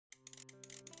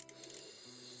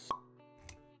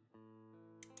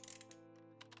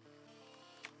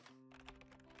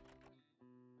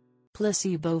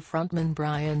Placebo frontman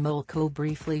Brian Molko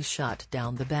briefly shut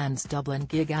down the band's Dublin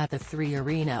gig at the 3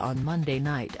 Arena on Monday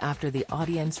night after the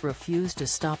audience refused to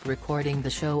stop recording the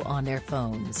show on their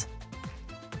phones.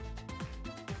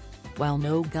 While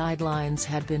no guidelines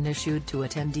had been issued to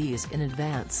attendees in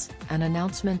advance, an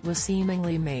announcement was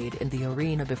seemingly made in the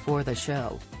arena before the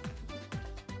show.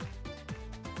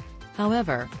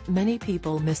 However, many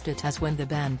people missed it as when the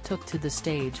band took to the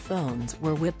stage, phones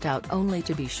were whipped out only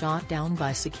to be shot down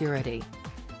by security.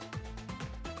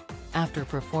 After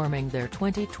performing their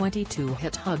 2022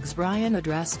 hit Hugs, Brian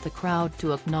addressed the crowd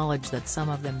to acknowledge that some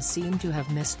of them seemed to have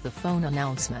missed the phone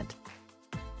announcement.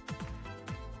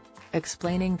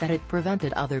 Explaining that it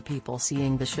prevented other people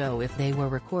seeing the show if they were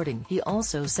recording, he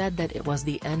also said that it was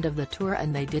the end of the tour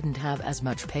and they didn't have as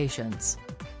much patience.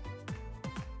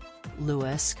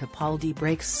 Lewis Capaldi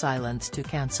breaks silence to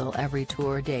cancel every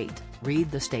tour date,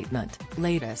 read the statement.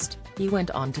 Latest, he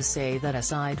went on to say that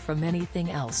aside from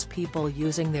anything else, people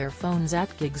using their phones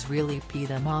at gigs really pee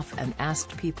them off and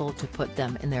asked people to put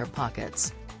them in their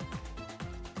pockets.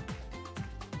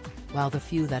 While the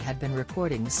few that had been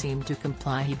recording seemed to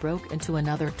comply, he broke into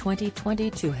another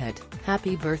 2022 hit,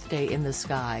 Happy Birthday in the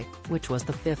Sky, which was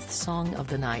the fifth song of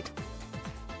the night.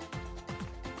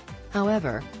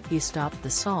 However, he stopped the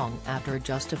song after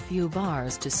just a few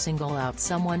bars to single out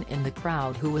someone in the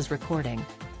crowd who was recording.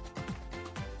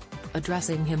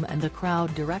 Addressing him and the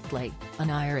crowd directly, an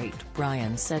irate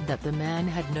Brian said that the man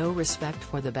had no respect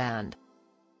for the band.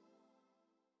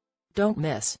 Don't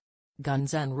miss.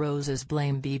 Guns N' Roses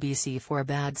blame BBC for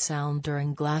bad sound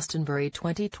during Glastonbury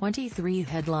 2023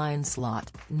 headline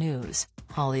slot. News,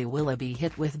 Holly Willoughby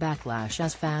hit with backlash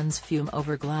as fans fume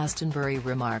over Glastonbury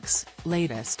remarks.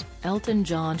 Latest, Elton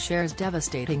John shares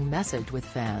devastating message with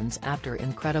fans after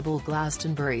incredible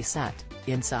Glastonbury set,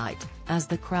 in sight. As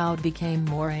the crowd became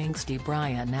more angsty,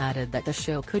 Brian added that the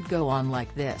show could go on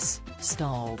like this,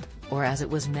 stalled, or as it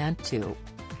was meant to.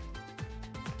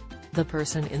 The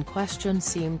person in question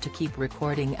seemed to keep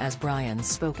recording as Brian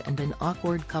spoke, and an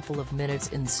awkward couple of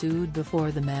minutes ensued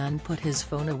before the man put his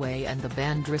phone away and the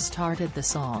band restarted the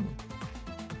song.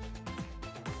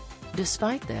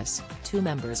 Despite this, two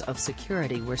members of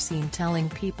security were seen telling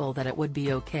people that it would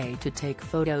be okay to take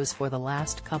photos for the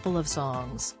last couple of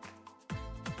songs.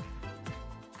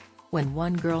 When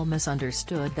one girl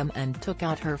misunderstood them and took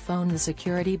out her phone, the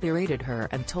security berated her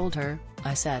and told her,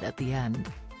 "I said at the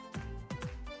end."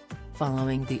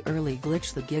 Following the early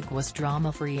glitch, the gig was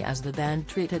drama-free as the band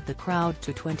treated the crowd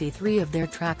to 23 of their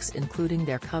tracks, including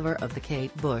their cover of the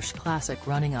Kate Bush classic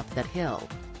Running Up That Hill.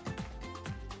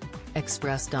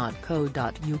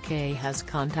 Express.co.uk has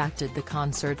contacted the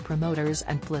concert promoters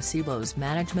and Placebo's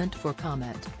management for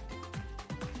comment.